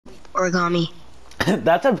Broken-Origami.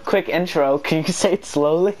 That's a quick intro. Can you say it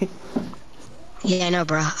slowly? Yeah, I know,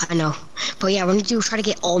 bro. I know. But yeah, we're gonna try to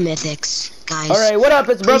get all mythics, guys. Alright, what up?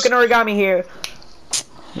 It's Broken-Origami here.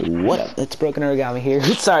 What up? It's Broken-Origami here.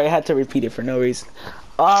 Sorry, I had to repeat it for no reason.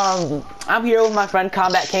 I'm here with my friend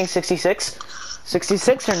Combat King 66.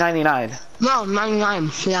 66 or 99? No, 99.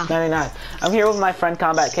 Yeah. 99. I'm here with my friend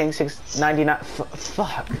Combat King 99.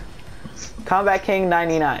 Fuck. Combat King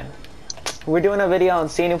 99. We're doing a video on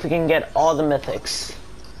seeing if we can get all the mythics.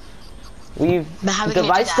 We've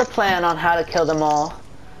devised a plan on how to kill them all.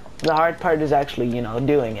 The hard part is actually, you know,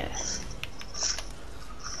 doing it.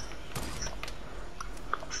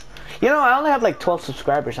 You know, I only have like 12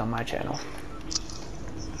 subscribers on my channel.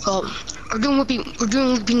 Well, we're doing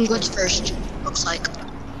whooping goods first. Looks like.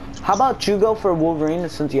 How about you go for Wolverine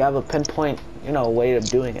since you have a pinpoint, you know, way of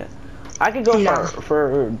doing it? I could go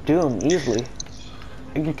for Doom easily.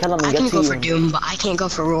 You can kill him and I get to you. can go for Doom, but I can't go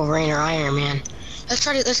for Wolverine or Iron Man. Let's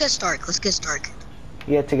get Stark. Let's get Stark.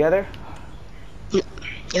 Yeah, together?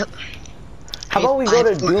 Yep. How about we go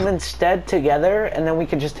to Doom instead together, and then we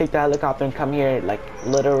can just take the helicopter and come here, like,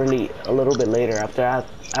 literally a little bit later after. I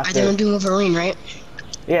think I'm doing Wolverine, right?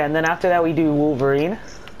 Yeah, and then after that we do Wolverine.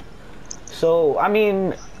 So, I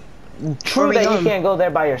mean, true that you can't go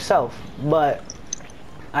there by yourself, but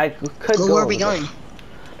I could go. Where are we going?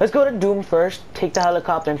 Let's go to Doom first, take the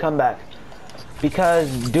helicopter and come back.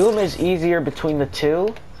 Because Doom is easier between the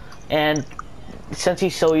two, and since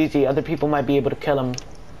he's so easy, other people might be able to kill him,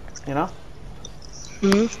 you know?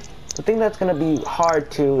 Mm-hmm. The thing that's gonna be hard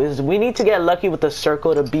too is we need to get lucky with the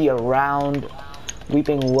circle to be around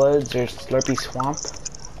Weeping Woods or Slurpy Swamp.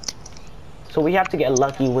 So we have to get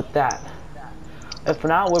lucky with that. If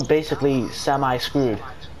not, we're basically semi-screwed.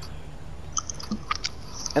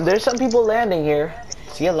 And there's some people landing here.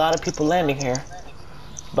 See a lot of people landing here.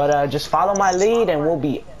 But just follow my lead and we'll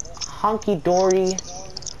be hunky-dory.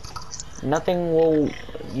 Nothing will...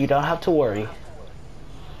 You don't have to worry.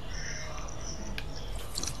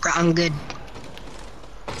 I'm good.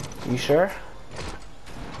 You sure?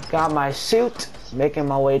 Got my suit. Making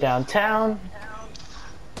my way downtown.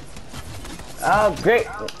 Oh, great.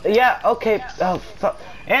 Yeah, okay. Oh, fuck.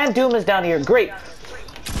 And Doom is down here. Great.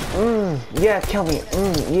 Yeah, kill me.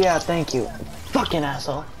 Yeah, thank you. Fucking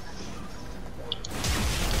asshole.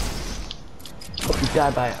 Hope you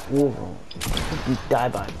die by Wolverine. Hope you die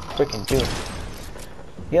by freaking Doom.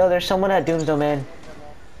 Yo, there's someone at Doom's domain.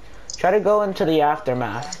 Try to go into the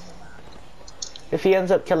aftermath. If he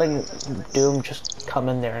ends up killing Doom, just come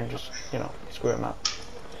in there and just, you know, screw him up.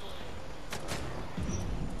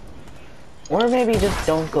 Or maybe just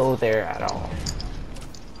don't go there at all.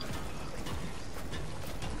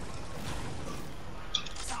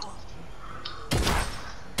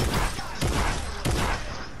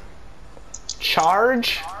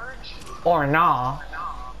 Charge or nah?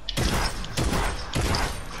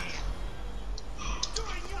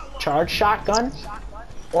 Charge shotgun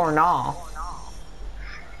or nah?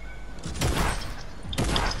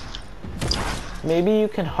 Maybe you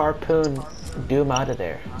can harpoon Doom out of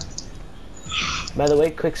there. By the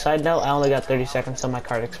way, quick side note, I only got 30 seconds till my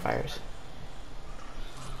card expires.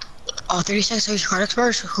 Oh, 30 seconds till your card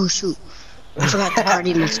expires? Oh, shoot. I forgot the card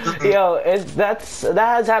even expired. Yo, that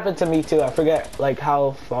has happened to me too. I forget like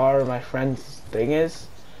how far my friend's thing is.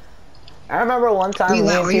 I remember one time me and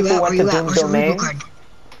Tifu went to Doom's domain.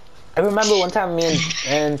 I remember one time me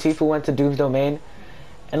and Tifu went to Doom's domain,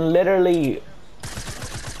 and literally,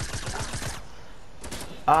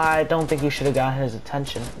 I don't think you should have gotten his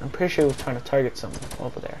attention. I'm pretty sure he was trying to target someone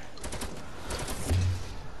over there.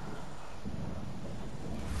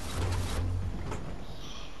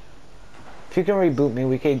 If you can reboot me,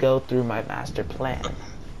 we could go through my master plan.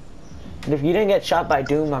 And if you didn't get shot by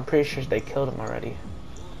Doom, I'm pretty sure they killed him already.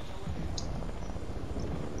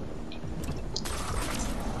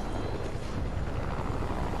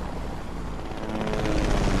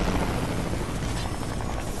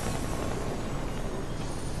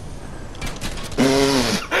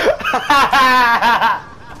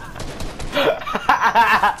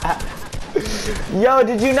 Yo,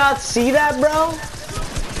 did you not see that, bro?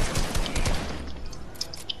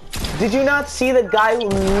 Did you not see the guy who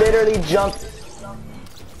literally jumped?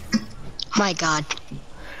 My God.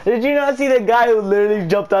 Did you not see the guy who literally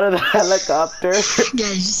jumped out of the helicopter? Yeah,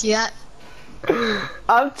 did you see that?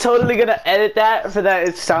 I'm totally gonna edit that for that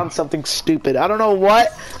it sounds something stupid. I don't know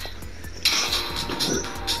what.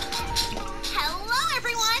 Hello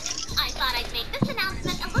everyone! I thought I'd make this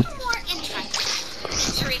announcement a little more interesting.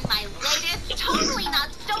 Featuring my latest, totally not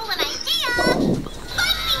stolen idea,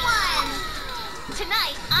 Spicy Ones!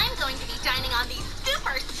 Tonight, I'm going to be dining on these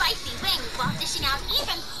super spicy wings while dishing out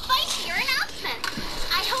even fight your announcement.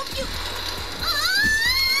 I hope you...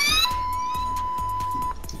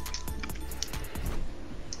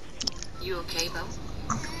 You okay, Bo?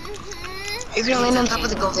 You're gonna land on top of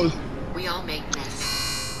the building. We all make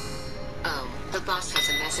mess. Oh, the boss has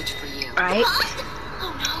a message for you. Alright?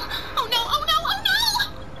 Oh no! Oh no! Oh no! Oh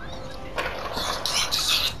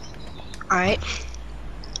no! Alright.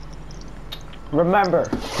 Remember,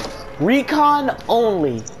 recon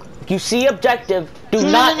only. You see objective, do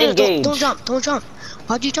not engage. Don't jump, don't jump.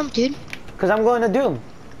 Why'd you jump, dude? Because I'm going to Doom.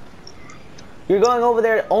 You're going over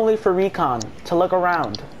there only for recon, to look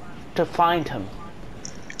around, to find him.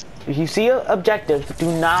 If you see an objective, do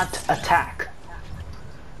not attack.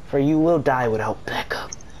 For you will die without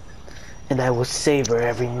backup. And I will savor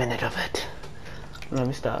every minute of it. Let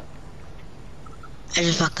me stop. I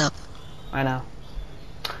just fucked up. I know.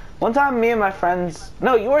 One time, me and my friends...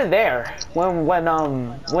 No, you were there.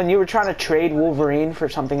 When you were trying to trade Wolverine for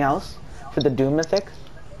something else. For the Doom Mythic.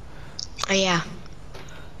 Oh, yeah.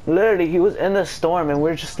 Literally, he was in the storm and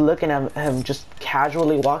we're just looking at him just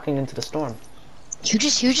casually walking into the storm. He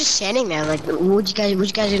was just standing there, like, what you guys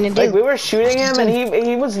gonna do? Like, we were shooting him and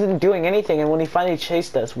he wasn't doing anything, and when he finally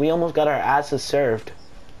chased us, we almost got our asses served.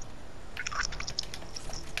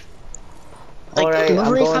 Like, Alright, I'm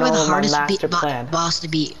Wolverine's going probably on the with my hardest master plan. boss to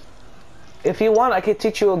beat. If you want, I could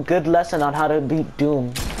teach you a good lesson on how to beat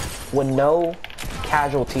Doom with no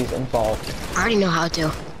casualties involved. I already know how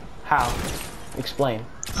to. How? Explain.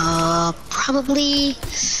 Probably...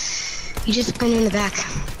 You just put him in the back.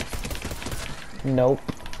 Nope.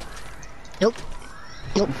 Nope.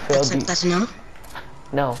 Nope. That's a no.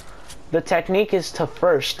 No. The technique is to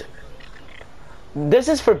first... This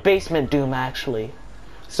is for basement Doom, actually.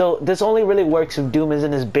 So, this only really works if Doom is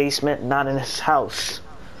in his basement, not in his house.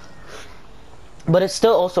 But it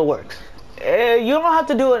still also works. You don't have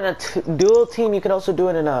to do it in a dual team, you can also do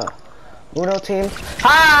it in a Uno team.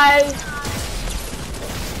 Hi!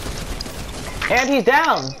 And he's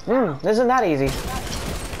down! Isn't that easy?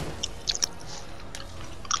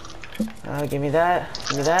 Give me that,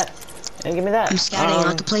 and give me that. I'm scouting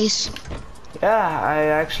out the place. Yeah, I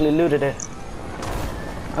actually looted it.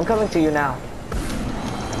 I'm coming to you now.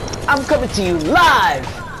 I'm coming to you live!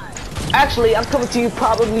 Actually, I'm coming to you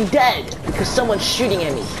probably dead, because someone's shooting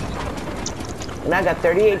at me. And I got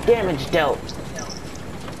 38 damage dealt.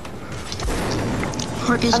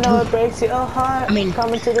 I know it breaks your heart. I mean,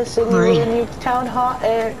 coming to the city with a new town hot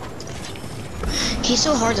air. He's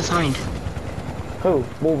so hard to find. Who?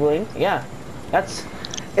 Wolverine? Yeah. It's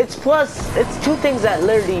two things that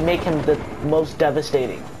literally make him the most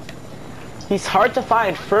devastating. He's hard to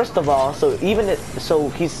find, first of all, so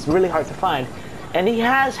he's really hard to find. And he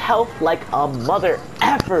has health like a mother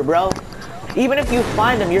effer, bro. Even if you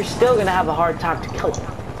find him, you're still gonna have a hard time to kill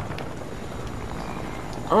him.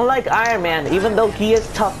 Unlike Iron Man, even though he is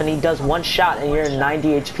tough and he does one shot and you're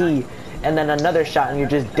 90 HP, and then another shot and you're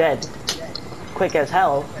just dead, quick as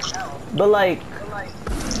hell. But like,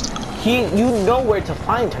 you know where to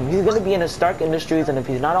find him. He's gonna be in a Stark Industries, and if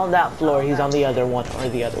he's not on that floor, he's on the other one or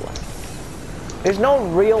the other one. There's no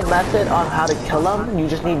real method on how to kill him. You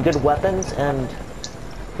just need good weapons, and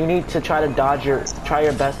you need to try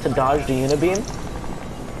your best to dodge the Unibeam.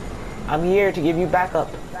 I'm here to give you backup.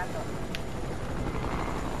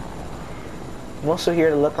 I'm also here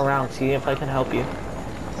to look around, see if I can help you.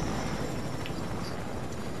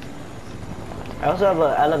 I also have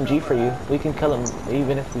a LMG for you. We can kill him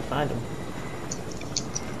even if we find him.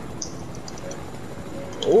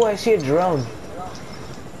 Oh, I see a drone.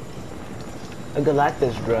 A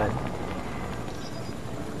Galactus drone.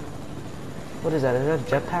 What is that? Is that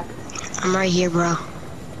a jetpack? I'm right here, bro.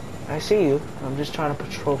 I see you. I'm just trying to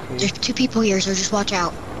patrol for you. There's two people here, so just watch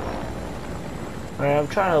out. Alright, I'm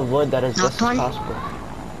trying to avoid that as Knocked best as one? possible.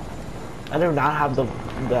 I do not have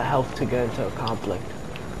the health to get into a conflict.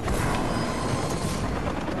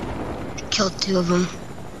 Killed two of them.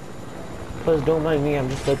 Plus, don't mind me. I'm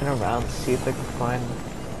just looking around to see if I can find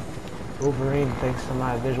Wolverine thanks to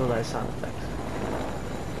my visualized sound effects.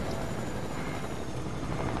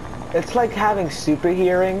 It's like having super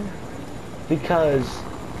hearing, because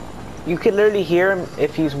you can literally hear him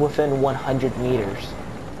if he's within 100 meters.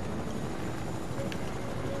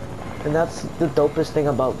 And that's the dopest thing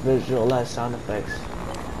about visualized sound effects.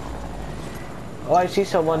 Oh, I see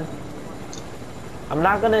someone. I'm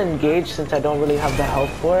not gonna engage since I don't really have the health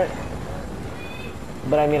for it.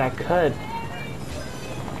 But I mean, I could.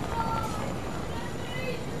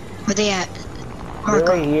 Where they at? They're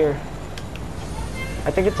right here. I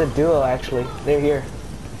think it's a duo, actually. They're here.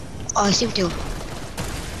 Oh, I see them too.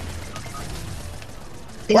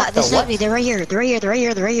 They got this. They're right here. They're right here. They're right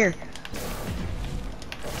here. They're right here.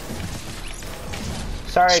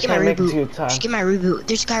 Sorry, I Just get my can't make it to your reboot. time. Just get my reboot.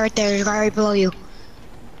 There's a guy right there. There's a guy right below you.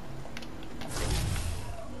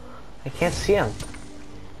 I can't see him.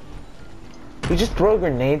 You just throw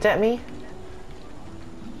grenades at me?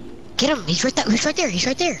 Get him. He's right there. He's right there. He's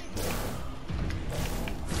right there.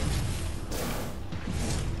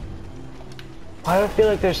 Why do I feel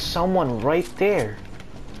like there's someone right there?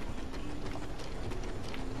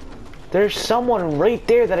 There's someone right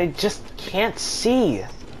there that I just can't see.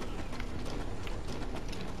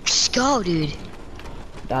 Just go, dude.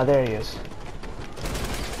 Ah, there he is.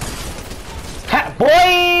 Ha,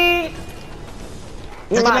 boy!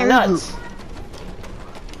 You Look at my my nuts.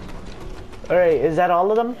 Alright, is that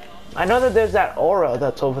all of them? I know that there's that aura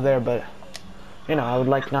that's over there, but you know, I would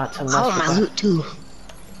like not to mess I with want my that. loot too.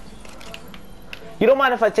 You don't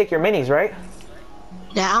mind if I take your minis, right?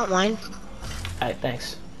 Yeah, I don't mind. Alright,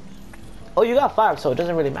 thanks. Oh, you got 5, so it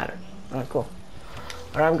doesn't really matter. Alright, cool.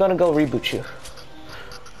 Alright, I'm gonna go reboot you.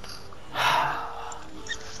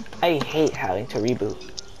 I hate having to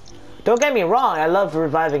reboot. Don't get me wrong, I love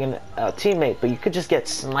reviving a teammate, but you could just get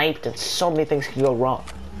sniped and so many things can go wrong.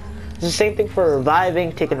 It's the same thing for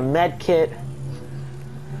reviving, taking a med kit.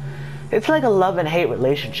 It's like a love and hate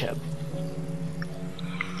relationship.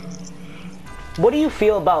 What do you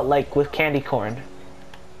feel about, like, with candy corn?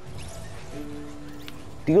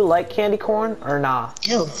 Do you like candy corn or nah?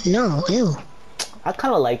 Ew, no, ew. I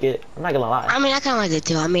kind of like it. I'm not gonna lie. I mean, I kind of like it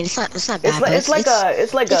too. I mean, it's not bad. It's like a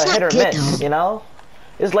it's hit or not good, miss, though. you know?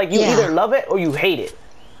 It's like you Yeah. either love it or you hate it.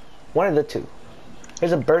 One of the two.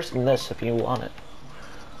 There's a burst in this if you want it.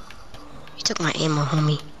 You took my ammo,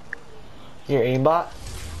 homie. Your aimbot?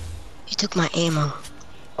 You took my ammo.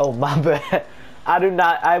 Oh, my bad.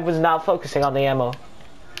 I was not focusing on the ammo.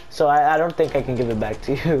 So I don't think I can give it back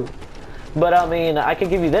to you. But I mean, I can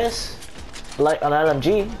give you this. Like an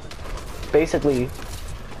LMG. Basically,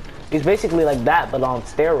 it's basically like that, but on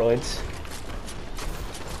steroids.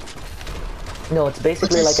 No, it's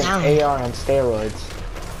basically like What's that an sound? AR on steroids.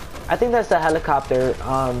 I think that's the helicopter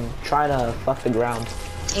trying to fuck the ground.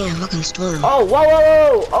 Damn, fucking storm. Oh, whoa, whoa,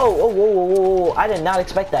 whoa, oh, whoa, whoa, whoa, whoa, I did not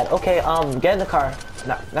expect that. Okay, get in the car.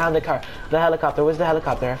 Not in the car. The helicopter. Where's the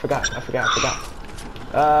helicopter? I forgot.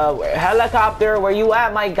 Helicopter, where you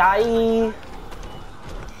at, my guy?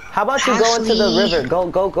 How about you go into the river?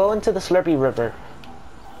 Go into the Slurpy River.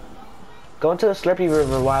 Go into the Slurpy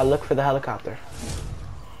River while I look for the helicopter.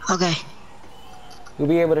 Okay. You'll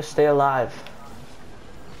be able to stay alive,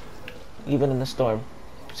 even in the storm.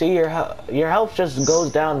 See, your health just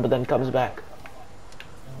goes down, but then comes back.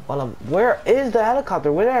 Where is the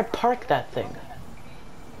helicopter? Where did I park that thing?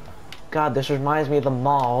 God, this reminds me of the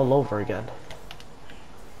mall all over again.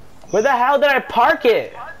 Where the hell did I park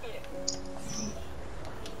it?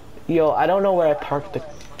 Yo, I don't know where I parked the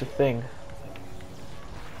thing.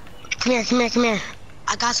 Come here.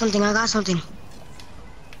 I got something. I'm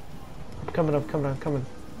coming.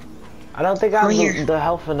 I don't think I Right have here. the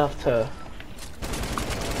health enough to...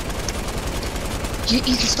 You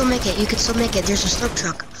can still make it. There's a slurp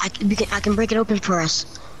truck. I can break it open for us.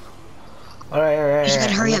 Alright. You just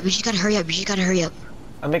gotta hurry up.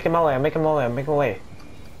 I'm making my way.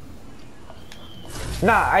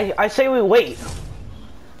 Nah, I say we wait.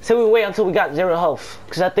 Say we wait until we got 0 health.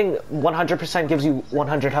 Because I think 100% gives you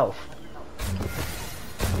 100 health.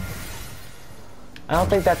 I don't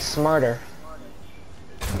think that's smarter.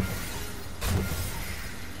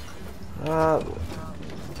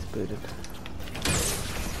 It's booted.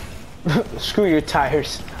 Screw your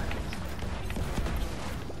tires.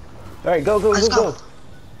 Alright, go. Let's go.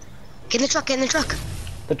 Get in the truck.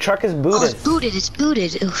 The truck is Oh, booted. it's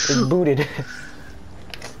booted. Oof. It's booted.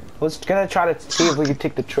 Let's gonna try to see if we can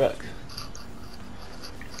take the truck.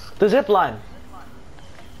 The zip line.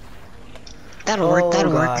 That'll work.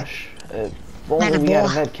 Gosh. If only we had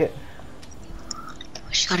a med kit.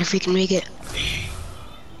 We just gotta freaking make it.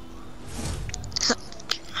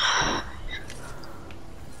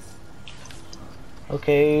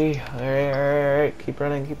 Okay. Alright. Keep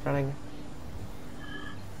running.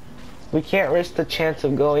 We can't risk the chance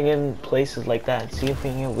of going in places like that and see if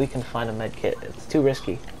we can find a med kit. It's too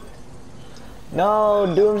risky. No,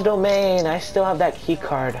 Doom's Domain. I still have that key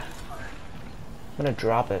card. I'm gonna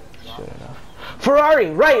drop it. Sure enough.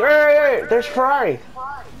 Ferrari! Right. There's Ferrari.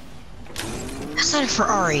 That's not a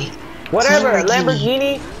Ferrari. Whatever. It's a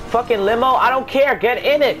Lamborghini. Fucking limo. I don't care. Get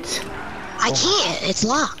in it. I can't. It's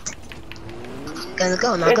locked.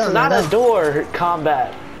 Go. It's not a door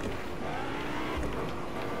combat.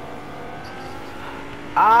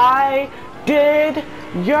 I did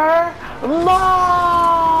your mom!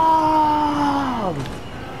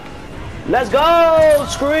 Let's go!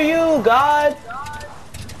 Screw you, God!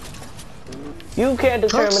 You can't Don't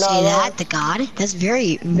determine say our that love. to God. That's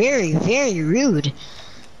very, very, very rude.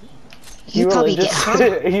 You probably get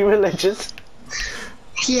religious? hung. You religious?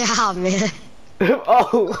 Yeah, man.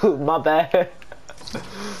 Oh, my bad.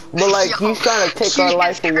 But like, Yo, he's trying to take you our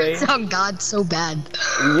guys life away. on God so bad.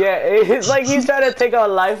 Yeah, it's like he's trying to take our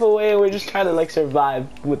life away, and we're just trying to like survive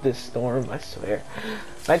with this storm. I swear.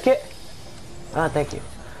 Medkit? Ah, thank you.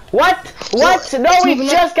 What? What? No, we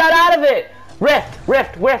just got out of it.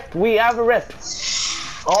 Rift. We have a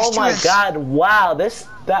rift. Oh my God! Wow,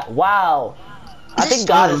 wow. I think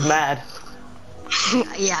God is mad.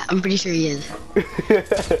 Yeah, I'm pretty sure he is.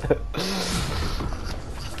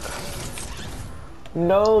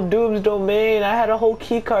 No, Doom's Domain. I had a whole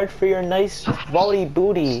key card for your nice vaulty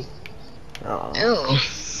booty. Oh. Ew.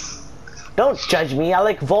 Don't judge me. I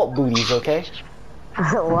like vault booties, okay?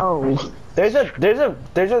 Whoa. There's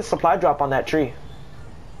a supply drop on that tree.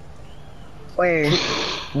 Where?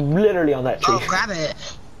 Literally on that tree. Oh, grab it.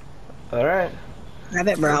 All right. Grab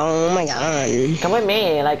it, bro. Oh my God. Come with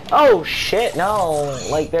me. Like, oh shit, no.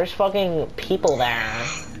 Like, there's fucking people there.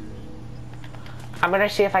 I'm gonna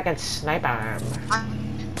see if I can snipe him.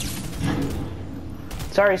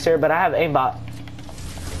 Sorry, sir, but I have aimbot.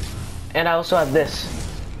 And I also have this.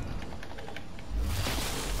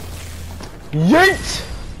 Yeet!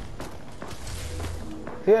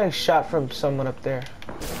 Getting shot from someone up there.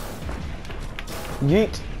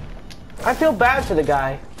 Yeet. I feel bad for the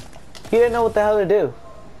guy. He didn't know what the hell to do.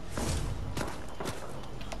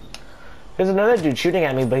 There's another dude shooting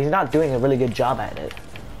at me, but he's not doing a really good job at it.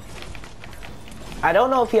 I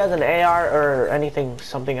don't know if he has an AR or anything,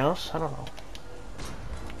 something else. I don't know.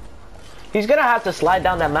 He's gonna have to slide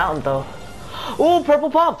down that mountain, though. Ooh,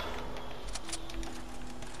 purple pump!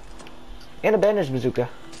 And a bandage bazooka.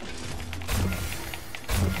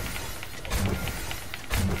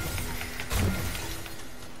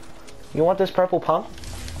 You want this purple pump?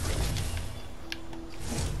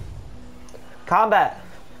 Combat.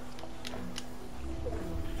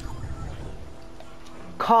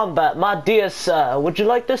 Combat, my dear sir. Would you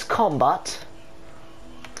like this combat?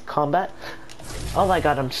 Combat? Oh my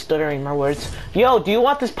God, I'm stuttering my words. Yo, do you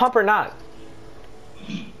want this pump or not?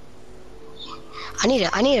 I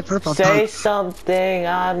need a purple Say pump. something,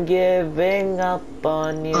 I'm giving up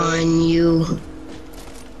on you. On you.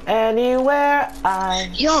 Anywhere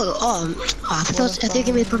I... Yo, I thought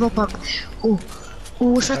give me the purple pump. Ooh,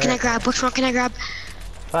 which one can I grab? Which one can I grab?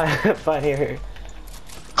 Fine, here.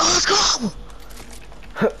 Oh, let's go!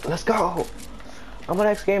 Let's go. I'm on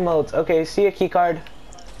X game modes. Okay, see ya, keycard.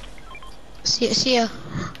 See ya.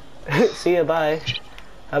 See ya, bye.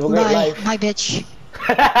 Have a great life. Bye, bitch.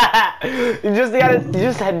 You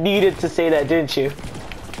just had needed to say that, didn't you?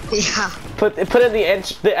 Yeah. Put in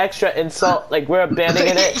the extra insult, like we're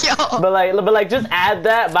abandoning it. Yo. But like just add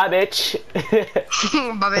that, bye bitch.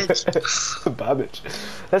 Bye, bitch. Bye bitch.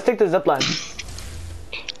 Let's take the zipline.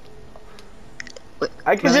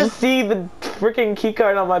 I can just see the freaking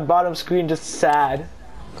keycard on my bottom screen, just sad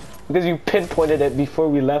because you pinpointed it before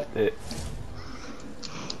we left it.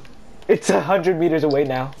 It's 100 meters away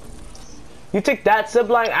now. You took that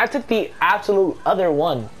zipline. I took the absolute other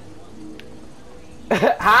one.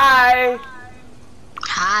 Hi.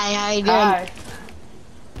 Hi, how you doing? Hi.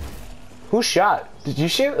 Who shot? Did you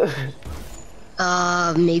shoot?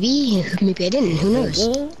 Maybe I didn't. Who knows?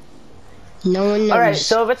 No one knows. Alright,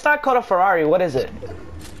 so if it's not called a Ferrari, what is it?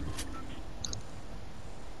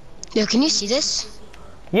 Yo, can you see this?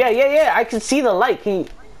 Yeah, I can see the light.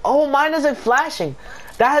 Oh, mine isn't flashing.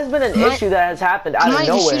 That has been an issue that has happened out of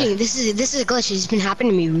nowhere. Shooting. This is a glitch. It's been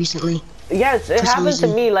happening to me recently. Yes, it happened to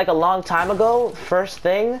me like a long time ago, first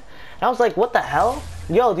thing. And I was like, what the hell?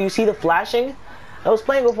 Yo, do you see the flashing? I was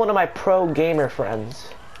playing with one of my pro gamer friends.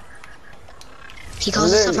 He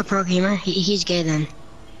calls himself a pro gamer. He's gay then.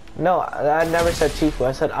 No, I never said Tifu.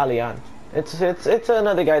 I said Alian. It's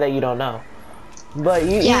another guy that you don't know. But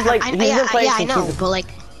he's been playing I know, but like,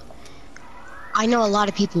 I know a lot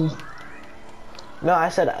of people. No, I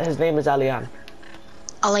said his name is Alian.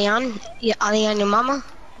 Alian? Yeah, Alian, your mama?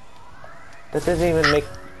 That doesn't even make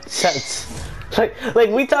sense. Like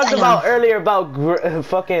we talked about earlier about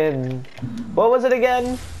fucking, what was it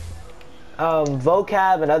again?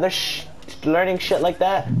 Vocab and other learning shit like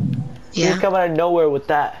that. Yeah. He's coming out of nowhere with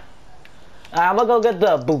that. I'm gonna go get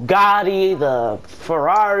the Bugatti, the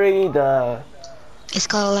Ferrari, the... It's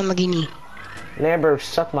called a Lamborghini. Lambert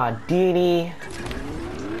suck my dini.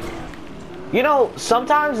 You know,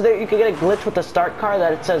 sometimes you can get a glitch with the start car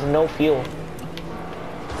that it says no fuel.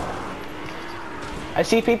 I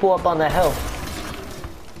see people up on that hill.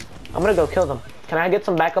 I'm gonna go kill them. Can I get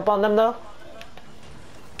some backup on them though?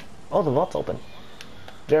 Oh, the vault's open. Is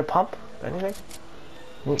there a pump? Anything?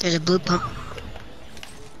 There's a blue pump.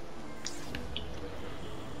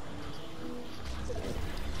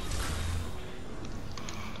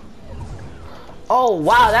 Oh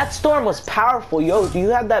wow, that storm was powerful. Yo, do you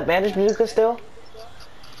have that bandage music still?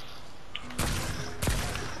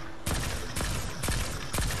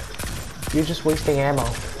 You're just wasting ammo.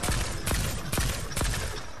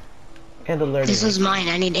 And alerting. This is mine.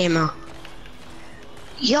 I need ammo.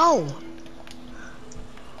 Yo!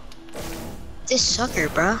 This sucker,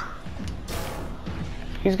 bro.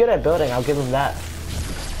 He's good at building, I'll give him that.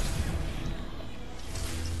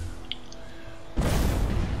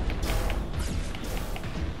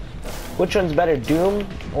 Which one's better, Doom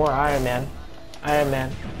or Iron Man? Iron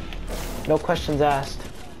Man. No questions asked.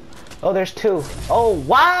 Oh, there's two. Oh,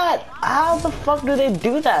 what? How the fuck do they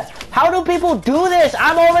do that? How do people do this?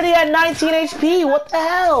 I'm already at 19 HP. What the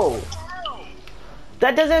hell?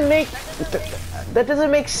 That doesn't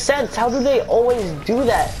make sense. How do they always do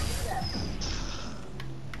that?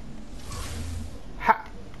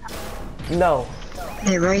 No.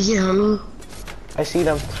 They're right here, homie. I see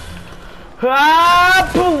them. Ah,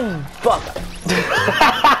 boom! Fuck.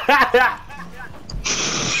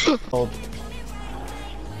 Hold.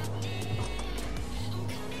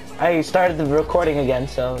 I started the recording again,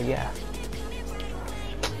 so yeah.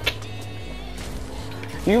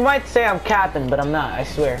 You might say I'm capping, but I'm not, I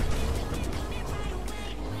swear.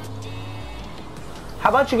 How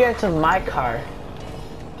about you get into my car?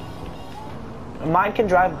 Mine can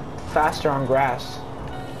drive faster on grass.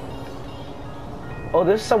 Oh,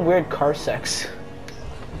 this is some weird car sex.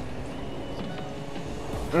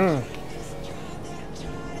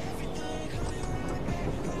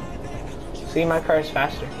 See, my car is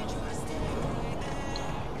faster.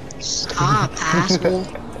 Stop, asshole.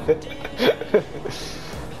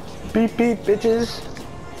 Beep beep, bitches.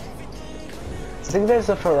 I think there's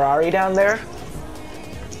a Ferrari down there.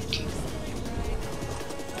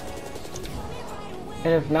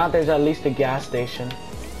 And if not, there's at least a gas station.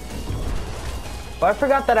 Oh, I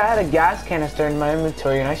forgot that I had a gas canister in my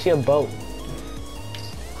inventory and I see a boat.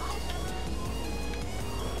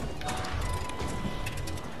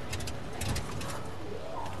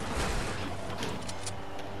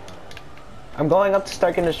 I'm going up to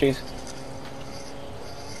Stark Industries.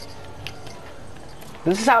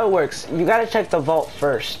 This is how it works. You gotta check the vault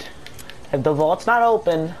first. If the vault's not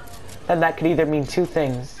open, then that could either mean two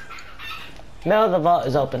things. No, the vault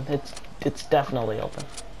is open. It's definitely open.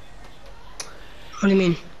 What do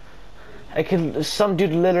you mean? Some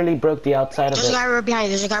dude literally broke the outside of it. There's a guy right behind you.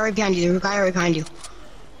 There's a guy right behind you. There's a guy right behind you.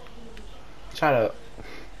 Shut up.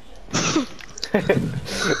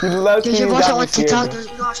 You low-key There's a got bunch me on scared, TikTok. bro. There's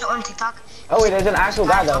a bunch on TikTok. Oh wait, there's an actual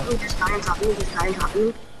guy though. There's a guy on top of me. There's a guy on top of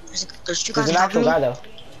me. There's two guys There's an on top actual of me. guy though.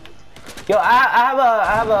 Yo, I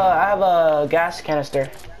have a gas canister.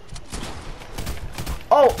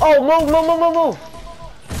 Oh, move.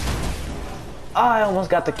 Oh, I almost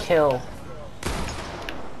got the kill.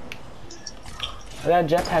 I got a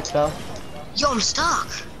jetpack though. Yo, I'm stuck.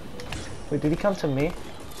 Wait, did he come to me?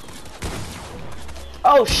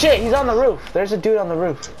 Oh shit, he's on the roof. There's a dude on the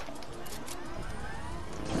roof.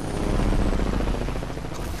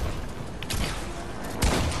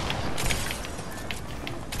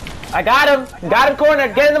 I got him. Got him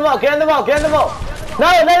cornered. Get in the vault. Get in the vault. Get in the vault. No.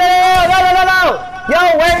 Yo,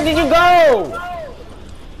 where did you go?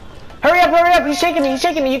 Hurry up. He's shaking me.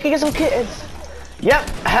 You can get some kids. Yep.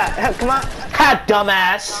 Come on. Ha,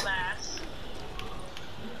 dumbass.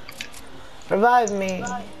 Revive me.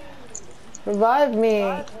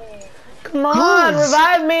 Come on, Move.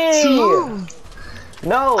 revive me. Move.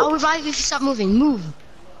 No. I'll revive you if you stop moving. Move.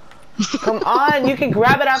 Come on, you can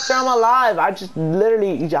grab it after I'm alive. I just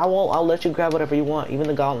literally, I'll let you grab whatever you want, even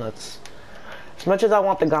the gauntlets. As much as I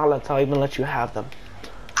want the gauntlets, I'll even let you have them.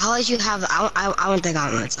 I'll let you have. I want the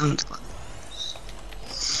gauntlets. I want the gauntlets.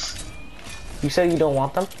 You said you don't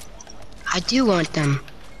want them? I do want them.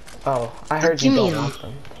 Oh, I heard you don't want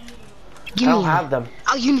them. Give I me don't them. have them.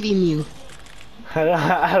 I'll unibeam you. I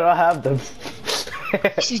don't have them.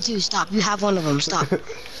 Yes, you do. Stop. You have one of them. Stop. You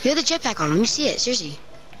have the jetpack on. Let me see it. Seriously.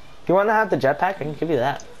 You want to have the jetpack? I can give you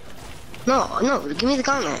that. No. Give me the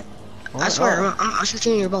gauntlet. I swear. I'll shoot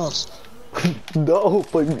you in your balls. No,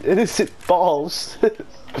 but innocent balls.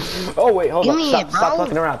 Oh wait, hold Give up. me Stop, it, bro. stop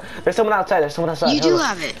fucking around. There's someone outside. You do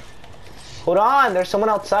have it. Hold on, there's someone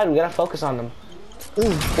outside. We gotta focus on them.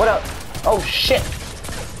 Ooh, what up? Oh shit,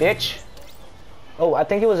 bitch. Oh, I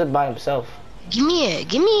think he was by himself. Give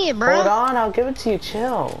me it, bro. Hold on, I'll give it to you.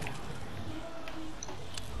 Chill.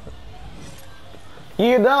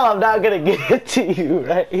 You know I'm not gonna give it to you,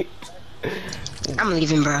 right? I'm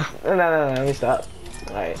leaving, bro. No, let me stop.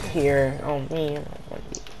 Right here. Oh man.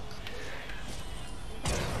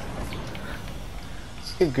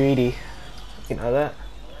 You're greedy. You know that?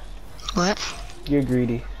 What? You're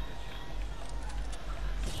greedy.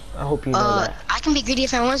 I hope you know that. I can be greedy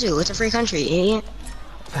if I want to. It's a free country, idiot.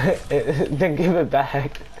 Then give it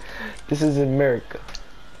back. This is America.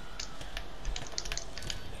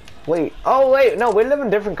 Wait. Oh wait. No, we live in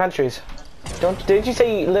different countries. Did you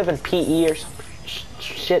say you live in PE or some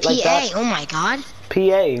shit like that? PA. Oh my God.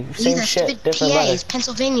 PA. Same Either shit. Different PA letter. is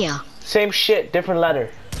Pennsylvania. Same shit. Different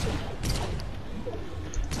letter.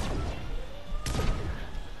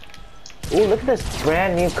 Ooh, look at this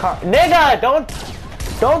brand new car. Nigga,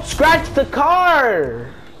 don't scratch the car.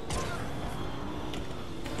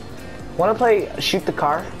 Wanna play shoot the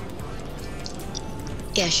car?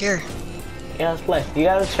 Yeah, sure. Yeah, let's play. You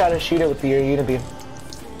gotta try to shoot it with your unibeam.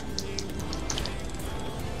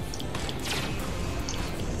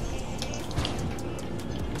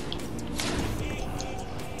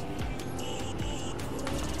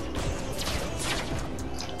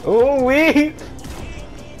 Ooh wee.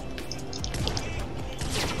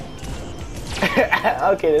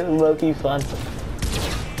 Okay, this is low-key fun.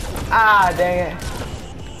 Ah, dang it.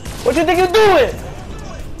 What you think you're doing?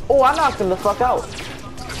 Oh, I knocked him the fuck out.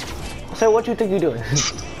 I said, what you think you're doing?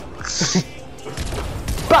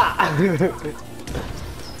 Bah!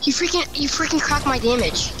 You freaking cracked my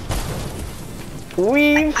damage.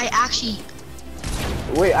 Weave. I actually...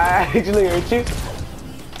 Wait, I actually hurt you?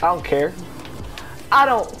 I don't care. I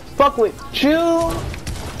don't fuck with you.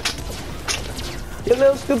 You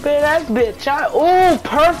little stupid ass bitch. Ooh,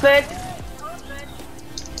 perfect.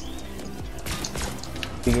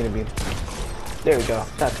 You're gonna be. There we go.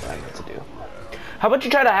 That's what I need to do. How about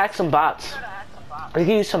you try to hack some bots? Or you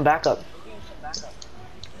can use some backup.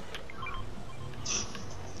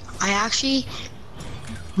 I actually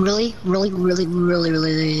really Someone's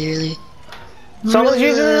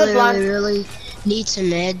using the zip line. really need some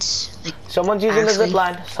meds. Like, Someone's using the zip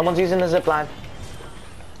line. Someone's using the zip line.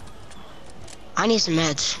 I need some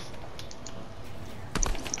meds.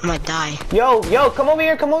 I might die. Yo, come over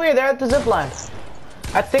here, they're at the zip line.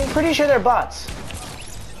 Pretty sure they're bots.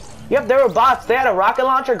 Yep, they were bots. They had a rocket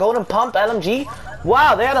launcher, golden pump, LMG.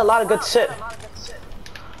 Wow, they had a lot of good shit.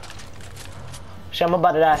 Shit, I'm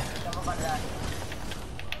about to die.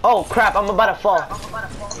 Oh crap, I'm about to fall.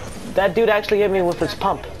 That dude actually hit me with his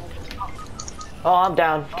pump. Oh, I'm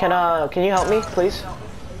down. Can you help me, please?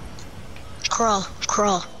 Crawl.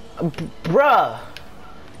 Bruh,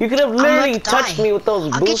 you could have literally touched me with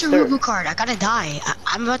those boosters. I'll get your reboot card. I gotta die.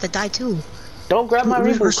 I'm about to die too. Don't grab my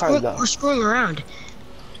reboot card though. We're screwing around.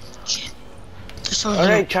 Shit.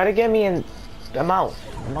 Alright, try to get me in. I'm out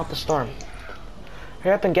the storm.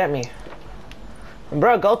 Hurry up and get me.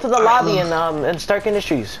 Bro, go to the lobby in Stark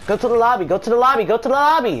Industries. Go to the lobby.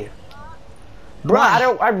 Bro,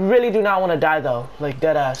 I really do not want to die though. Like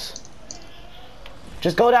dead ass.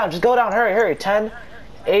 Just go down. Hurry. 10,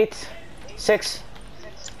 8, 6,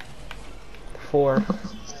 4.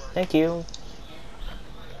 Thank you.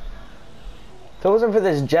 If it wasn't for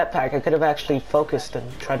this jetpack, I could have actually focused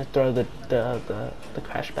and tried to throw the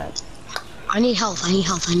crash pad. I need health.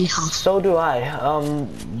 So do I.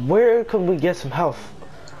 Where could we get some health?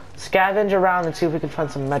 Scavenge around and see if we can find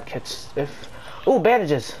some medkits. Ooh,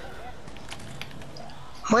 bandages.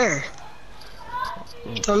 Where?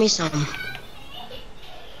 Throw me some.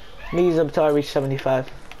 Needs them until I reach 75.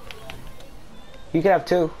 You can have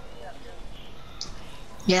 2.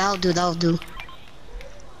 Yeah, that'll do.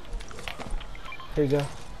 Here you go.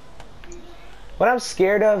 What I'm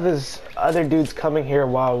scared of is other dudes coming here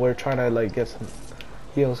while we're trying to like get some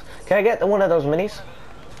heals. Can I get one of those minis?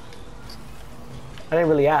 I didn't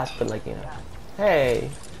really ask, but like, you know. Hey.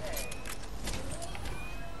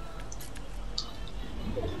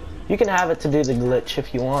 You can have it to do the glitch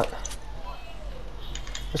if you want.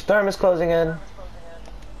 The storm is closing in.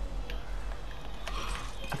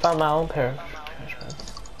 I found my own pair of trash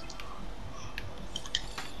pads.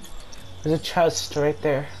 There's a chest right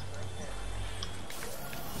there.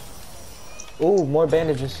 Ooh, more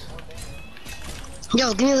bandages.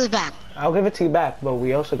 Yo, give me this back. I'll give it to you back, but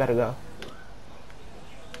we also gotta go.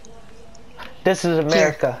 This is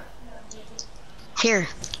America. Here.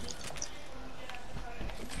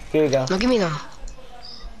 Here you go. No, give me them.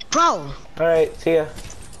 Bro. Alright, see ya.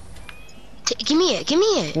 Give me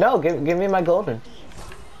it. No, give me my golden.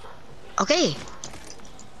 Okay.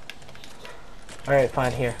 Alright,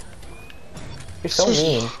 fine, here. You're so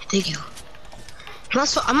mean. Thank you.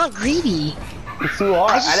 I'm not greedy. Yes, you are.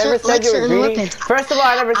 I never said you were greedy. Weapons. First of all,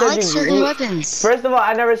 I never said you were certain greedy. weapons. First of all,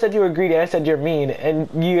 I never said you were greedy. I said you're mean, and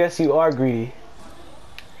yes, you are greedy.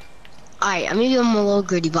 Alright, maybe I'm a little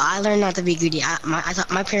greedy, but I learned not to be greedy. I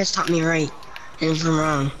thought my parents taught me right, and if I'm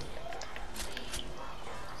wrong.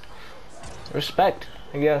 Respect,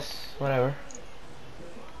 I guess. Whatever.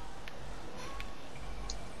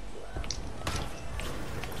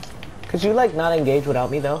 Could you like not engage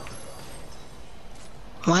without me though?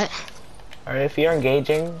 What? Or if you're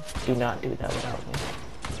engaging, do not do that without me.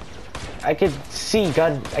 I could see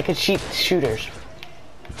I could shoot shooters.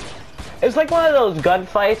 It's like one of those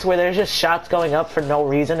gunfights where there's just shots going up for no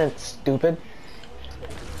reason and it's stupid.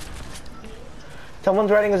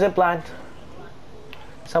 Someone's riding a zip line.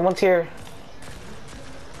 Someone's here.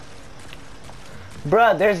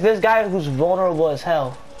 Bruh, there's this guy who's vulnerable as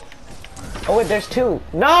hell. Oh wait, there's two.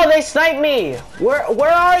 No, they sniped me! Where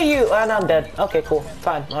are you? Oh, no, I'm dead. Okay, cool.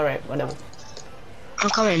 Fine. Alright, whatever.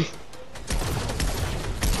 I'm coming.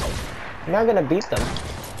 I'm not gonna beat them.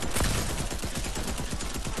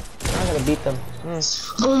 I'm not gonna beat them.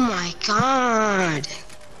 Oh my god.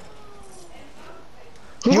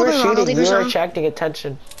 You were shooting, you were attracting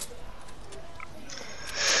attention.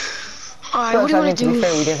 Alright, what do you want to To be do?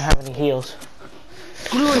 fair, we didn't have any heals.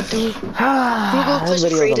 What do you want to do? We'll go play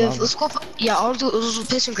some creative. Let's go. Yeah, let's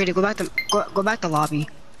play some creative. Go back to lobby.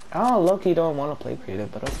 Oh, Loki don't want to play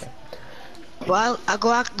creative, but okay. Well, I'll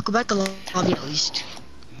go back to lobby at least.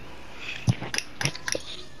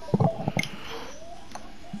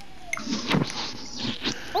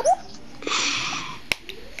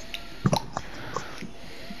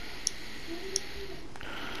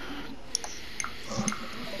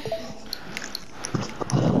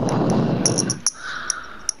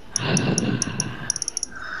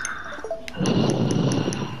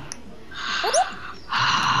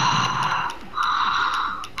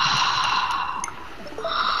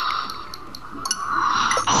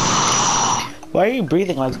 Why are you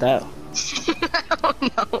breathing like that? I don't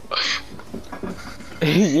know.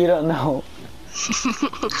 You don't know.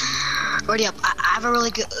 Ready up. I have a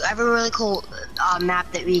really cool map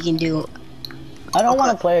that we can do. I don't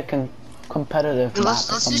want to play a competitive map.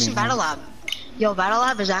 Let's do some Battle Lab. Yo, Battle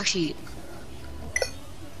Lab is actually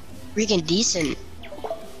freaking decent.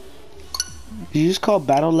 You just call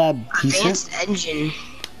Battle Lab decent? Advanced Engine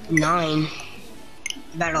 9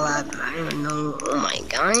 Battle Lab. I don't even know. Oh my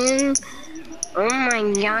god. Oh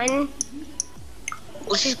my god.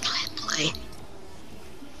 Let's just play.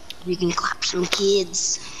 We can clap some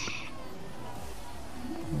kids.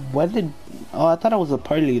 What did... Oh, I thought I was a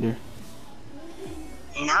party leader.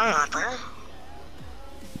 No, not bro.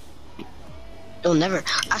 Don't never.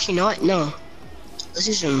 Actually, you know what? No. Let's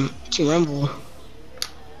do some Team Rumble.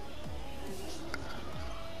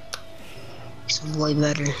 It's way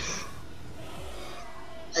better.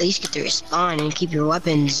 At least get to respawn and keep your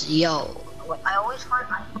weapons. Yo. I always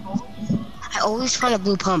find a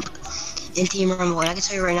blue pump in Team Rumble, and I can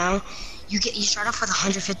tell you right now, you start off with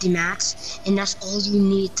 150 max, and that's all you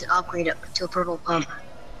need to upgrade it to a purple pump.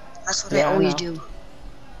 That's what I always do.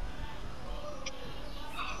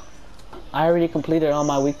 I already completed all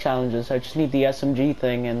my week challenges. I just need the SMG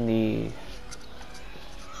thing and the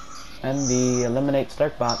eliminate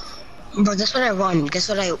Stark bots. Bro, guess what I won? Guess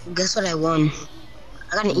what I won?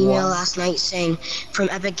 I got an email last night saying from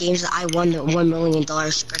Epic Games that I won the $1 million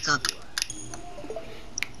Spec Up.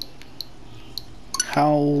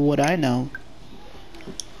 How would I know?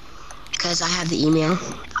 Because I have the email.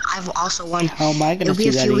 I've also won. How am I gonna see that email? It'll be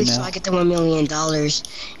a few weeks till I get the $1 million,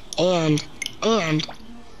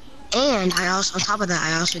 and I also, on top of that,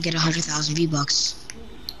 I also get 100,000 V-Bucks.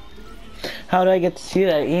 How do I get to see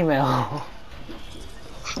that email?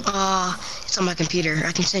 It's on my computer.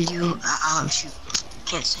 I can send you. Shoot,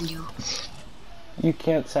 can't send you. You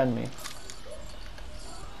can't send me.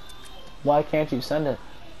 Why can't you send it?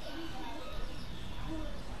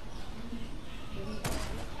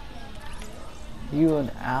 You an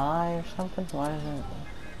ally or something? Why is it?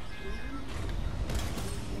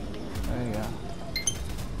 There you go.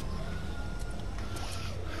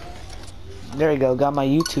 There you go. Got my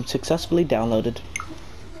YouTube successfully downloaded.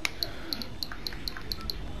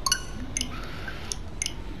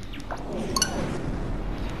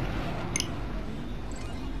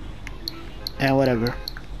 And whatever.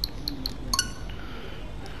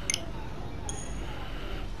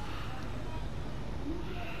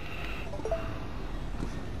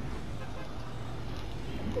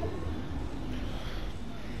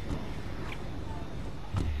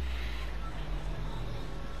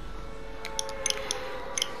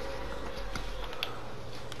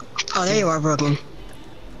 Oh, there you are, Broken.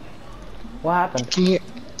 What happened? Can you?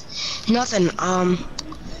 Nothing. I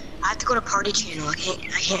have to go to party channel. I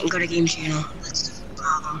can't go to game channel. That's the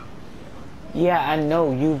problem. Yeah, I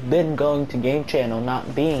know you've been going to game channel,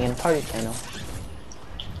 not being in party channel.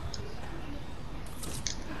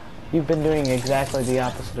 You've been doing exactly the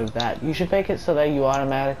opposite of that. You should make it so that you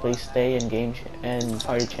automatically stay in and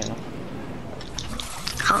party channel.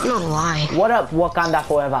 I don't know why. What up, Wakanda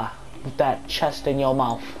Forever? With that chest in your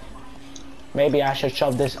mouth. Maybe I should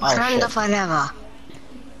shove this. Oh shit. Wakanda forever.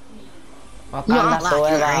 Wakanda No, I'm black,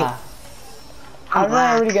 Forever. right? How I'm did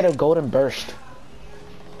I already black. get a golden burst?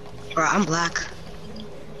 Bro, I'm black.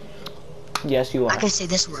 Yes, you I are. can say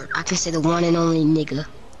this word. I can say the one and only nigga.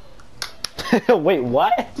 Wait,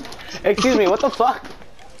 what? Excuse me, what the fuck?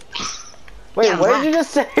 Wait, Yeah, I'm what black. did you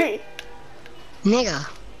just say? Nigga.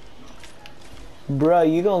 Bro,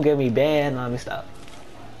 you gonna get me banned? Let me stop.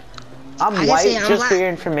 I'm I can white, say I'm just for black. your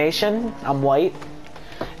information. I'm white.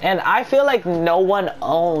 And I feel like no one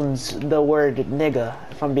owns the word nigga,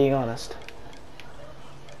 if I'm being honest.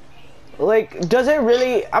 Like, does it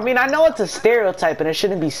really... I mean, I know it's a stereotype and it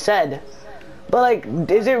shouldn't be said. But, like,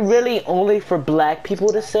 is it really only for black people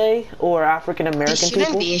to say? Or African It American shouldn't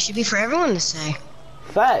people? be. It should be for everyone to say.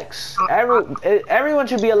 Facts. Everyone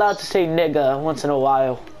should be allowed to say nigga once in a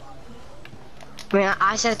while. I mean,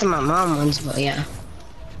 I said it to my mom once, but yeah.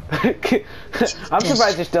 I'm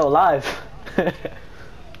surprised you're still alive.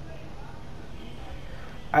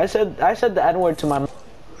 I said the N-word to my mom.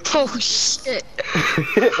 Oh shit.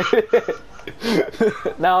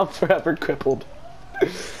 Now I'm forever crippled.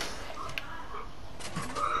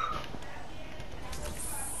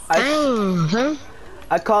 Dang, huh?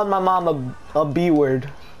 I called my mom a B word.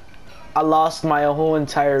 I lost my whole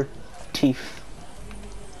entire teeth.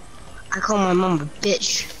 I call my mom a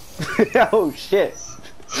bitch. Oh shit.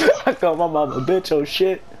 I called my mom a bitch, oh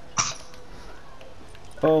shit.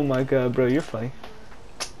 Oh my god, bro, you're funny.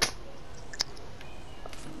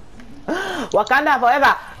 Wakanda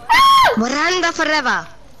forever! Miranda forever.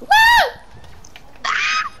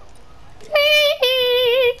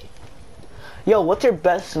 Yo, what's your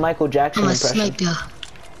best Michael Jackson I'm a impression? sniper.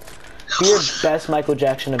 Be your best Michael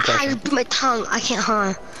Jackson I impression. bit my tongue. I can't,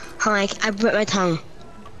 hold on. I bit my tongue.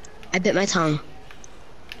 I bit my tongue.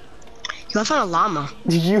 Yo, I found a llama.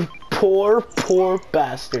 You poor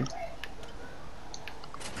bastard.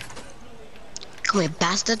 Come here,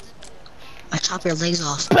 bastard. I chop your legs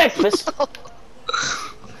off. Breakfast!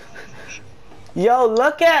 Yo,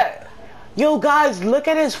 yo guys, look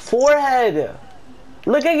at his forehead.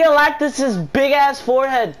 Look at Galactus's big ass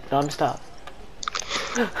forehead. No, I'm stop.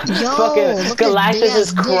 Yo, Fucking look Galactus at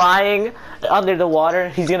is crying under the water.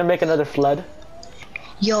 He's gonna make another flood.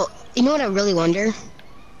 Yo, you know what I really wonder?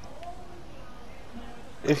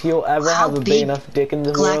 If you'll ever How have a big big enough dick in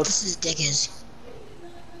the world. Galactus's dick is.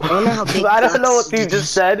 I wonder how big. I don't know what Galactus's you dick just is.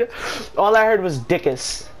 said. All I heard was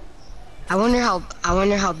dickus. I wonder how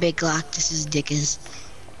big Galactus's dick is.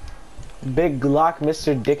 Big Glock,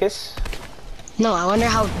 Mr. Dickus. No, I wonder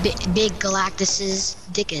how big Galactus's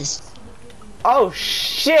dick is. Oh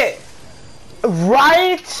shit!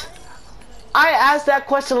 Right? I asked that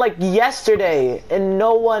question like yesterday, and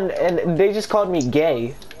and they just called me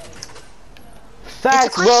gay.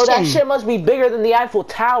 Facts, bro. That question. shit must be bigger than the Eiffel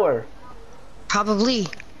Tower. Probably.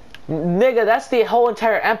 Nigga, that's the whole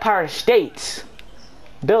entire Empire State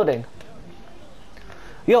building.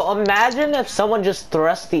 Yo, imagine if someone just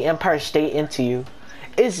thrust the Empire State into you.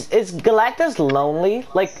 Is Galactus lonely?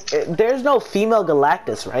 Like, there's no female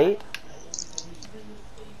Galactus, right?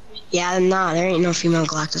 Yeah, nah, there ain't no female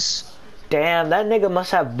Galactus. Damn, that nigga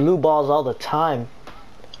must have blue balls all the time.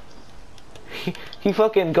 He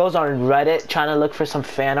fucking goes on Reddit trying to look for some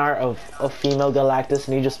fan art of female Galactus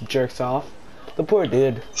and he just jerks off. The poor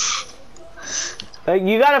dude. Like,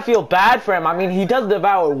 you gotta feel bad for him. I mean, he does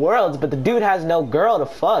devour worlds, but the dude has no girl to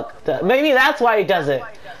fuck. Maybe that's why he does it.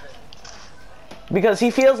 Because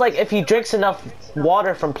he feels like if he drinks enough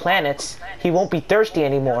water from planets, he won't be thirsty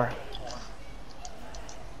anymore.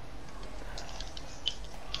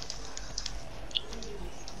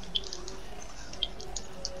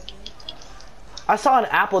 I saw an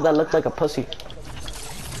apple that looked like a pussy.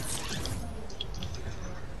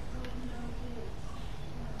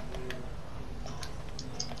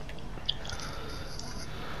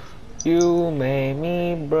 You made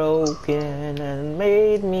me broken and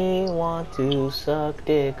made me want to suck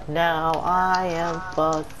dick. Now I am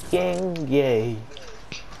fucking gay.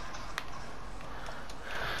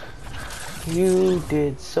 You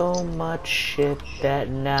did so much shit that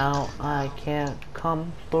now I can't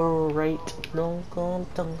comparate. Dunk,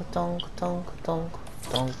 dunk, dunk, dunk, dunk, dunk,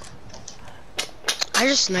 dunk. I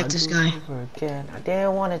just sniped this guy. Again. I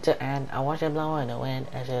didn't want it to end. I watched it blow in the wind.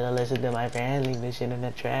 I should have listened to my friends, leave this shit in the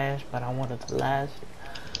trash, but I wanted to last.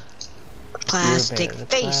 Plastic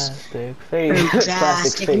face. Plastic face.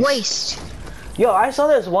 Plastic waste. Yo, I saw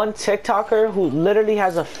this one TikToker who literally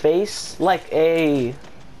has a face like a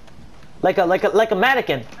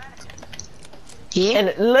mannequin. Yeah.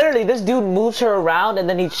 And literally, this dude moves her around, and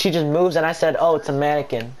then she just moves, and I said, "Oh, it's a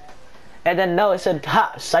mannequin." And then no, it said,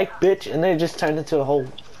 "Ha, psych, bitch," and then it just turned into a whole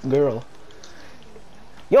girl.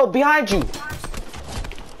 Yo, behind you!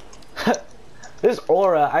 This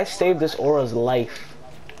aura, I saved this aura's life.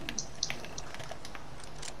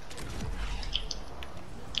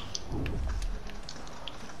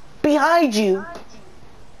 Behind you!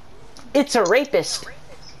 It's a rapist!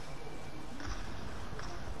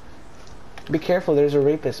 Be careful, there's a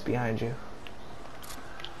rapist behind you.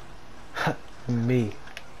 Me.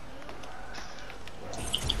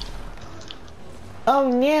 Oh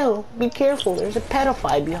no, be careful, there's a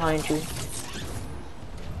pedophile behind you.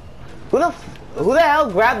 Who the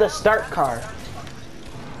hell grabbed the start car?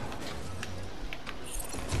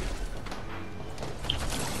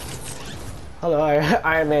 Hello,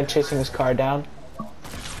 Iron Man chasing his car down.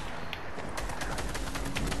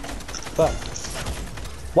 Fuck.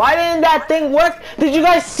 Why didn't that thing work? Did you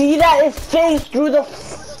guys see that? It phased through the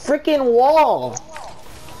freaking wall.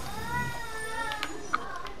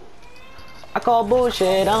 I call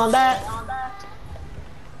bullshit on that.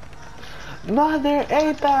 Mother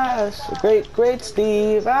ape-ass. Great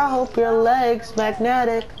Steve. I hope your leg's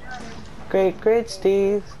magnetic. Great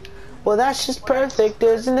Steve. Well, that's just perfect,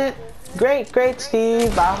 isn't it? Great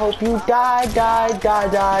Steve. I hope you die in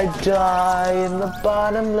the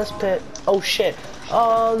bottomless pit. Oh shit.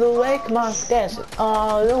 All the way, come on, dance it.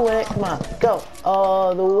 All the way, come on, go.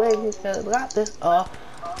 All the way, you got this. Oh,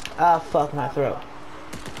 ah, fuck my throat.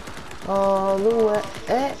 All the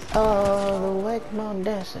way, come on,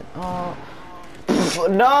 dance it. Oh.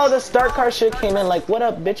 No, the start car shit came in like, what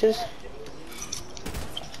up, bitches?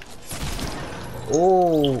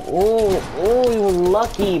 Oh, you're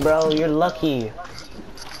lucky, bro. You're lucky.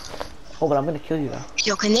 Oh, but I'm gonna kill you though.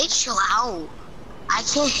 Yo, can they chill out? I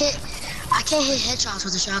can't hit headshots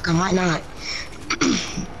with a shotgun. Why not?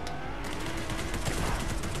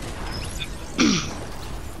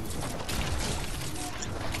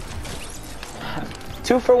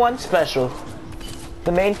 Two for one special.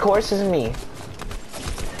 The main course is me.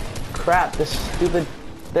 Crap, this stupid.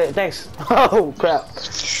 Thanks. Oh crap.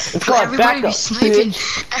 It's called Everybody be sniping.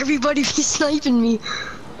 bitch. Everybody be sniping me.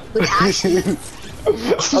 With action.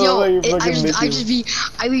 Yo, I just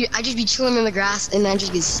be chilling in the grass and I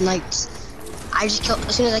just get sniped. I just kill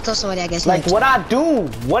as soon as I kill somebody. I get sniped. Like what I do?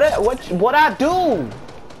 What I do?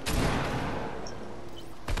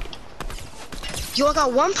 Yo, I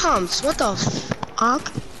got one pumps. What the fuck?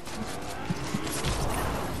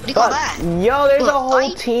 What do you call that? Yo, there's a whole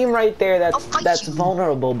fight? team right there I'll fight that's you.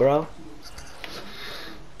 vulnerable, bro.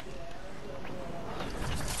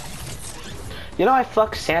 You know I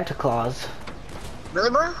fucked Santa Claus. Really,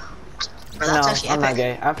 bro? Bro, that's actually I'm not epic.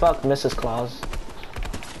 gay. I fucked Mrs. Claus.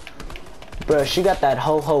 Bro, she got that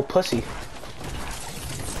ho-ho pussy.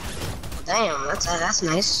 Damn, that's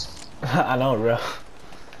nice. I know, bro.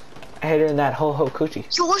 I hit her in that ho-ho coochie.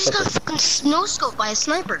 Yo, why just got fucking snow scoped by a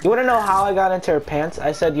sniper? You wanna know how I got into her pants?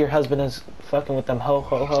 I said your husband is fucking with them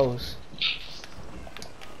ho-ho-hos.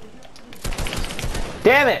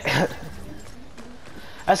 Damn it!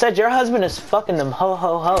 I said your husband is fucking them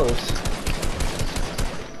ho-ho-hos.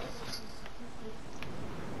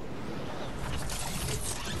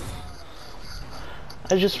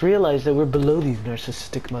 I just realized that we're below these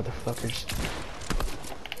narcissistic motherfuckers.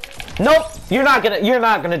 Nope, you're not gonna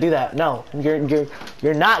do that. No,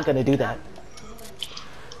 you're not gonna do that.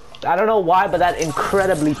 I don't know why, but that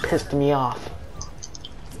incredibly pissed me off.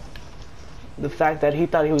 The fact that he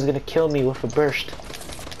thought he was gonna kill me with a burst.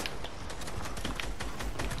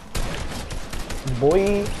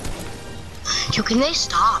 Boy. Yo, can they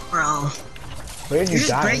stop, bro? Where did You're you just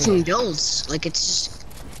die? breaking builds. Like, it's just...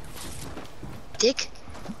 Dick?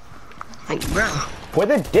 Like, bro. Where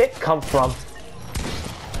did dick come from?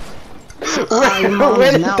 Your Where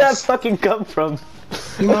mom's did mouth. that fucking come from?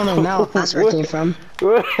 Your mom's mouth. That's where it came from.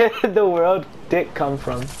 Where did the world dick come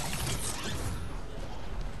from?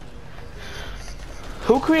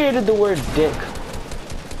 Who created the word dick?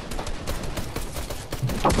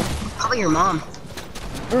 Probably your mom.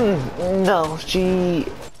 No, she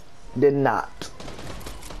did not.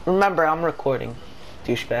 Remember, I'm recording,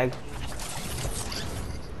 douchebag.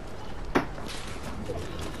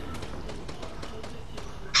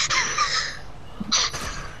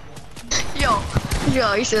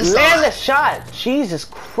 Yo, you should Land the shot! Jesus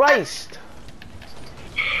Christ!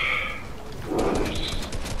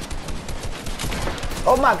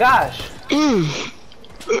 Oh my gosh!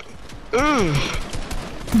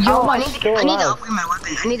 How am I I need, still I need to alive? upgrade my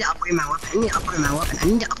weapon. I need to upgrade my weapon. I need to upgrade my weapon. I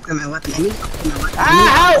need to upgrade my weapon. I need to upgrade my weapon.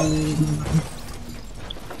 Ah, help!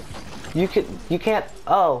 You can't.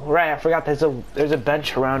 Oh, right. I forgot. There's a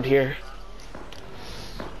bench around here.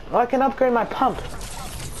 Oh, I can upgrade my pump.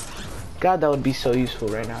 God, that would be so useful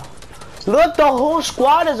right now. Look, the whole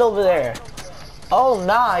squad is over there. Oh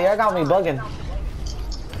nah, y'all got me bugging.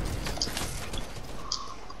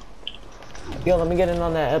 Yo, let me get in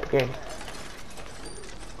on that upgrade.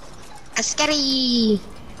 A scary.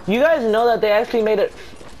 You guys know that they actually made it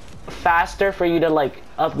faster for you to like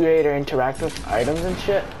upgrade or interact with items and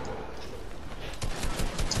shit?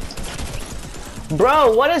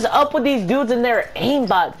 Bro, what is up with these dudes and their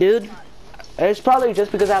aimbot, dude? It's probably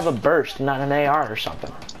just because I have a burst, not an AR or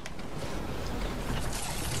something.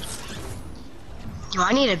 Yo,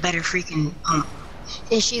 I need a better freaking pump.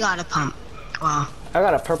 And she got a pump. Wow. I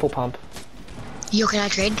got a purple pump. Yo, can I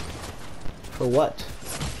trade For what?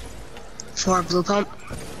 for a blue pump?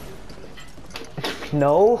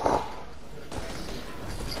 No.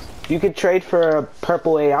 You could trade for a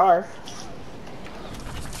purple AR.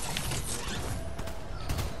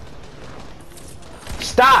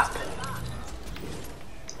 Stop!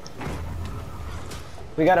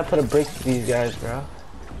 We gotta put a break to these guys, bro.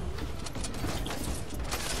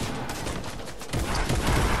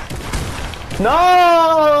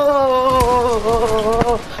 No!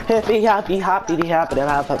 Happy, happy, happy, happy,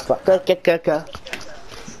 happy.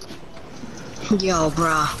 Yo,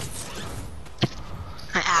 bruh.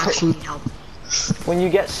 I actually need help. When you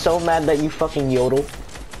get so mad that you fucking yodel.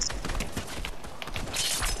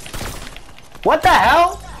 What the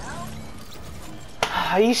hell?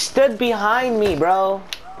 He stood behind me, bro.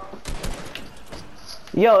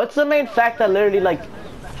 Yo, it's the main fact that literally like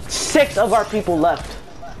 6 of our people left.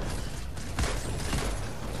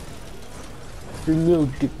 You little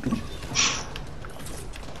dick bitch.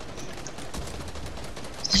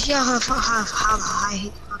 See how high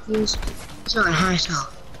he is? It's not high as hell.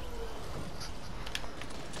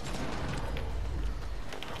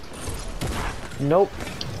 Nope.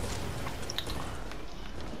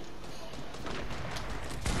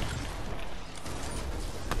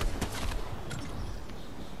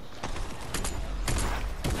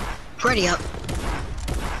 Ready up.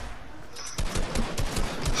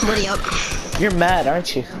 Ready up. You're mad,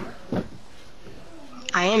 aren't you?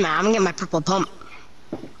 I am, man. I'm gonna get my purple pump.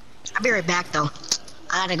 I'll be right back, though.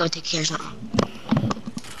 I gotta go take care of something.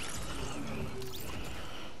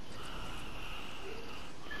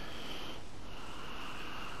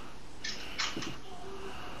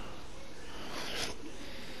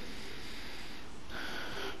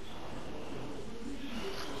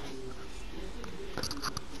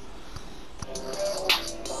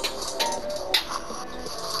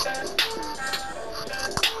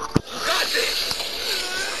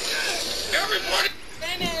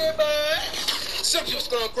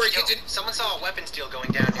 Someone saw a weapons deal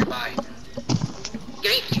going down nearby.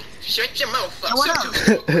 Shut your mouth up. What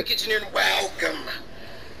up? Kitchen welcome.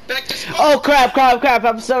 Back to school. Oh crap,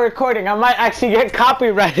 I'm still recording. I might actually get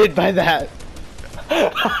copyrighted by that.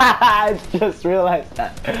 I just realized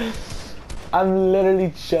that. I'm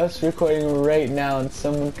literally just recording right now and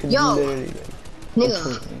someone could Yo, literally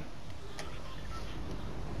nigga.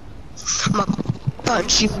 I'm gonna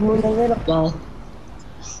punch you in the little ball.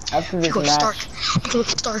 After We this going match, Stark. We going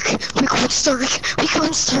Stark. We going Stark. We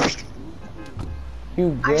going Stark.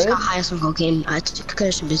 you I just good? got high on some cocaine. I took care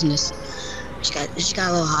of some business. Just got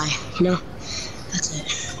a little high, you know? That's it.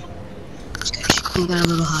 Just got a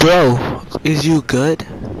little high. Bro, is you good?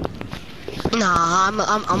 Nah, I'm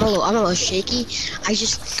a little shaky. I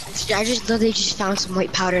just literally just found some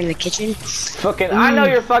white powder in the kitchen. Fucking, I know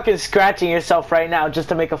you're fucking scratching yourself right now just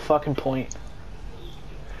to make a fucking point.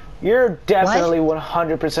 You're definitely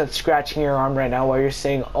 100% scratching your arm right now while you're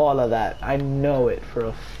saying all of that. I know it for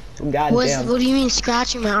a goddamn. What do you mean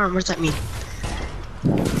scratching my arm? What does that mean?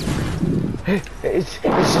 It's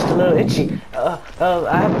just a little itchy. I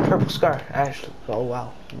have a purple scar, actually. Oh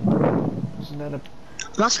wow. Isn't that a...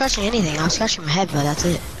 I'm not scratching anything. I'm scratching my head, but that's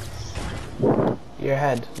it. Your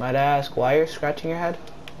head. Might I ask why you're scratching your head?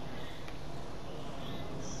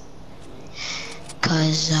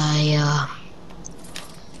 Cause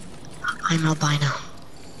I'm albino.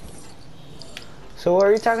 So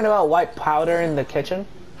were you talking about white powder in the kitchen?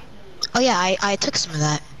 Oh yeah, I took some of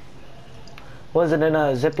that. Was it in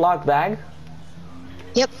a Ziploc bag?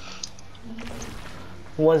 Yep.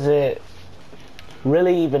 Was it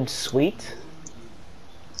really even sweet?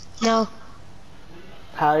 No.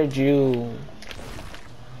 How did you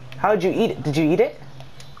eat it? Did you eat it?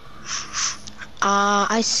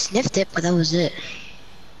 I sniffed it, but that was it.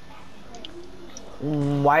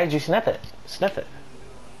 Why did you sniff it? Sniff it.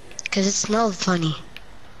 Cause it smelled funny.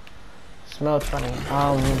 Smelled funny.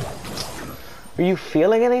 Are you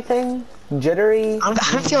feeling anything? Jittery? I'm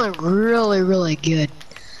feeling really, really good.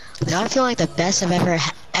 Like, I feel like the best I've ever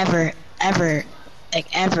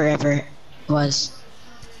was.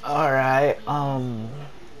 Alright,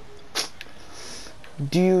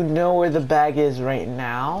 do you know where the bag is right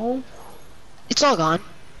now? It's all gone.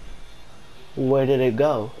 Where did it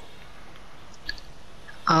go?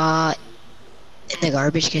 In the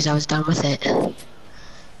garbage because I was done with it.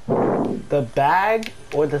 The bag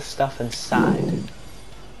or the stuff inside?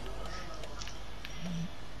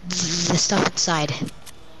 The stuff inside.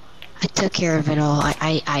 I took care of it all.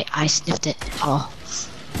 I sniffed it all.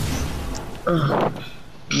 Ugh.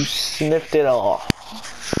 You sniffed it all.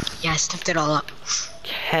 Yeah, I sniffed it all up.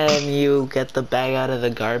 Can you get the bag out of the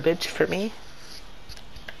garbage for me?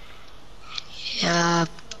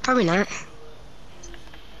 Probably not.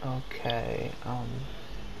 Okay,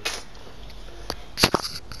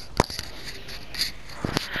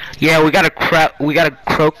 yeah, we got a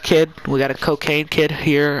cocaine kid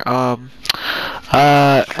here.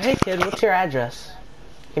 Hey kid, what's your address?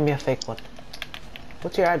 Give me a fake one.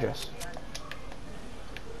 What's your address?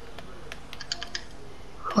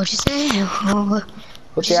 What'd you say?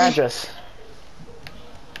 What's your address?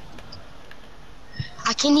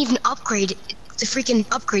 I can't even upgrade the freaking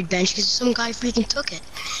upgrade bench because some guy freaking took it.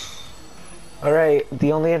 Alright,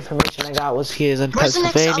 the only information I got was he is in Where's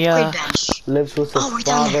Pennsylvania, the next upgrade bench? lives with his right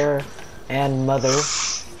down there. father and mother,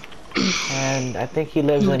 and I think he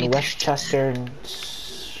lives in Westchester, and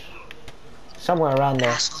somewhere around there.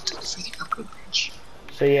 Asshole took the freaking upgrade bench.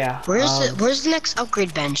 So yeah. Where's the next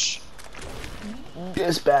upgrade bench?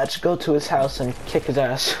 Dispatch, go to his house and kick his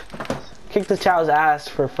ass. Kick the child's ass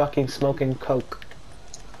for fucking smoking coke.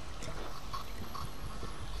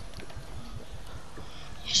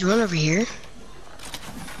 There's one over here.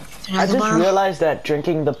 I just realized that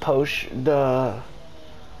drinking the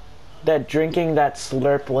drinking that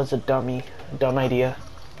slurp was a dumb idea.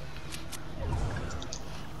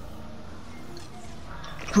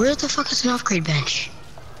 Where the fuck is an upgrade bench?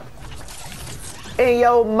 In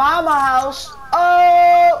your mama house.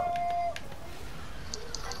 Oh!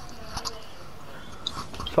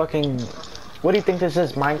 Fucking, what do you think this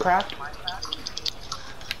is, Minecraft?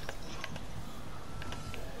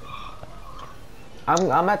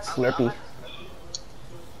 I'm at Slurpee.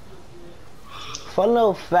 Fun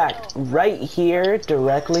little fact, right here,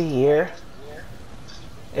 directly here,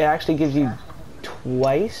 it actually gives you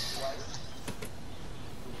twice.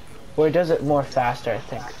 Or it does it more faster, I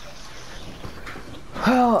think.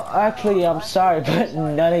 Well, actually, I'm sorry, but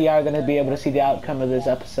none of y'all are gonna be able to see the outcome of this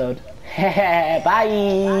episode.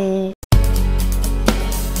 Bye!